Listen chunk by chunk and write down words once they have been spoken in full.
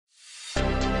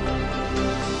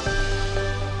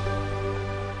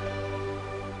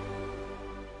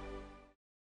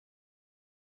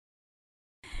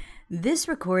This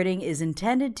recording is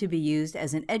intended to be used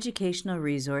as an educational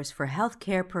resource for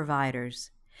healthcare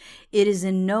providers. It is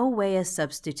in no way a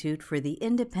substitute for the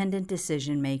independent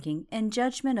decision-making and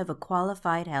judgment of a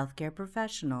qualified healthcare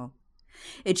professional.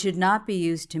 It should not be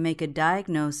used to make a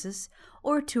diagnosis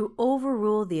or to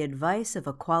overrule the advice of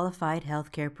a qualified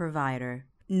healthcare provider,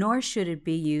 nor should it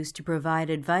be used to provide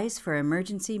advice for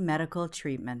emergency medical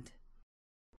treatment.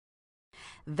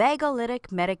 Vagolytic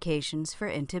Medications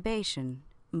for Intubation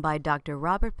by Dr.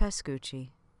 Robert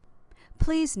Pascucci.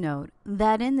 Please note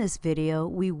that in this video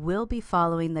we will be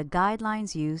following the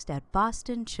guidelines used at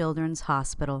Boston Children's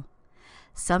Hospital.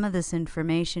 Some of this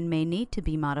information may need to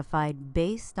be modified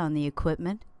based on the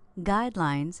equipment,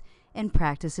 guidelines, and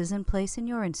practices in place in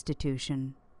your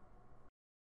institution.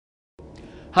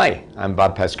 Hi, I'm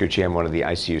Bob Pascucci. I'm one of the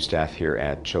ICU staff here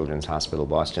at Children's Hospital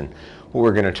Boston. What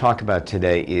we're going to talk about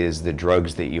today is the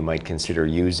drugs that you might consider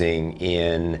using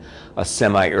in a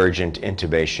semi-urgent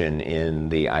intubation in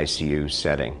the ICU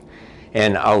setting.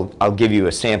 And I'll give you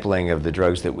a sampling of the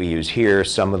drugs that we use here.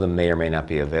 Some of them may or may not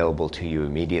be available to you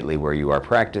immediately where you are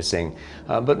practicing,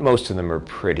 but most of them are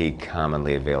pretty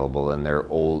commonly available, and they're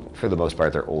old. For the most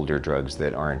part, they're older drugs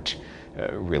that aren't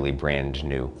really brand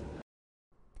new.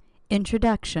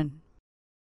 Introduction.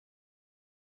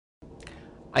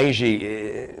 I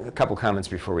usually, a couple comments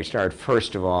before we start.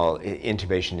 First of all,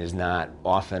 intubation is not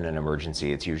often an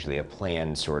emergency. It's usually a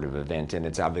planned sort of event, and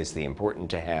it's obviously important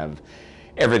to have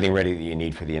everything ready that you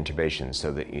need for the intubation, so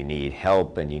that you need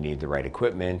help and you need the right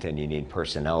equipment and you need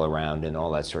personnel around and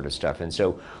all that sort of stuff. And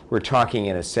so we're talking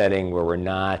in a setting where we're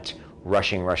not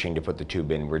rushing to put the tube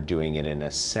in. We're doing it in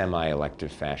a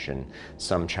semi-elective fashion.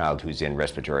 Some child who's in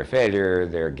respiratory failure,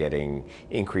 they're getting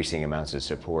increasing amounts of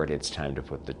support. It's time to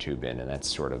put the tube in, and that's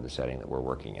sort of the setting that we're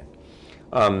working in.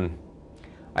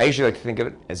 I usually like to think of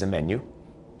it as a menu.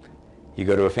 You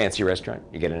go to a fancy restaurant,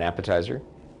 you get an appetizer,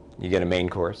 you get a main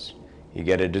course, you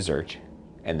get a dessert,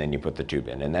 and then you put the tube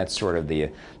in. And that's sort of the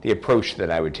approach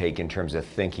that I would take in terms of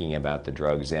thinking about the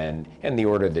drugs and the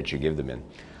order that you give them in.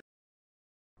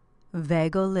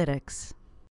 Vagolytics.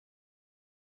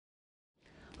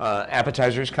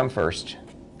 Appetizers come first,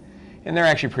 and they're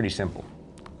actually pretty simple.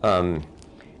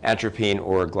 Atropine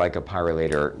or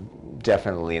glycopyrrolate are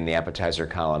definitely in the appetizer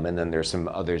column, and then there's some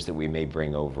others that we may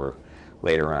bring over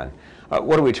later on.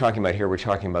 What are we talking about here? We're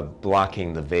talking about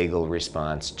blocking the vagal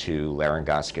response to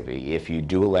laryngoscopy. If you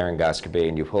do a laryngoscopy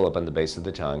and you pull up on the base of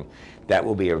the tongue, that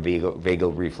will be a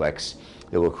vagal reflex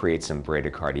that will create some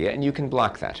bradycardia, and you can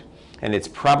block that. And it's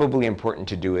probably important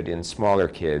to do it in smaller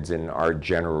kids, and our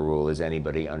general rule is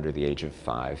anybody under the age of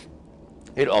 5.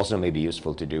 It also may be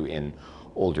useful to do in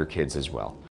older kids as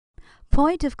well.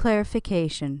 Point of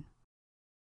clarification.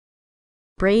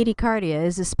 Bradycardia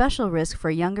is a special risk for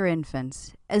younger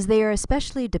infants, as they are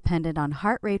especially dependent on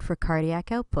heart rate for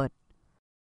cardiac output.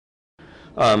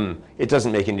 It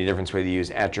doesn't make any difference whether you use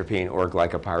atropine or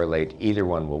glycopyrrolate. Either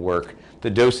one will work. The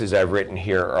doses I've written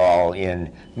here are all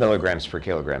in milligrams per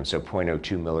kilogram, so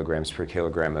 0.02 milligrams per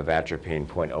kilogram of atropine,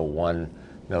 0.01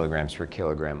 milligrams per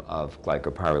kilogram of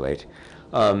glycopyrrolate.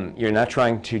 You're not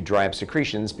trying to dry up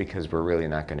secretions because we're really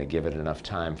not going to give it enough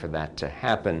time for that to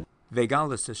happen.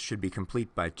 Vagolysis should be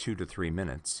complete by 2 to 3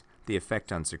 minutes. The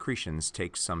effect on secretions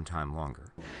takes some time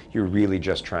longer. You're really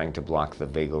just trying to block the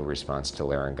vagal response to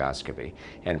laryngoscopy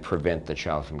and prevent the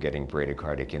child from getting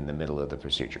bradycardic in the middle of the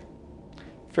procedure.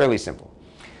 Fairly simple.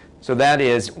 So that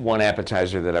is one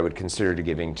appetizer that I would consider to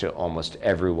giving to almost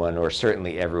everyone, or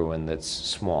certainly everyone that's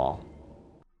small.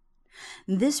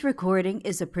 This recording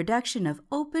is a production of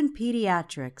Open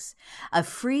Pediatrics, a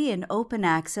free and open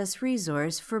access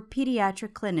resource for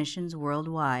pediatric clinicians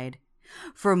worldwide.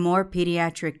 For more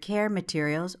pediatric care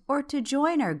materials or to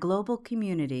join our global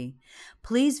community,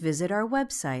 please visit our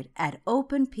website at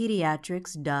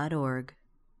openpediatrics.org.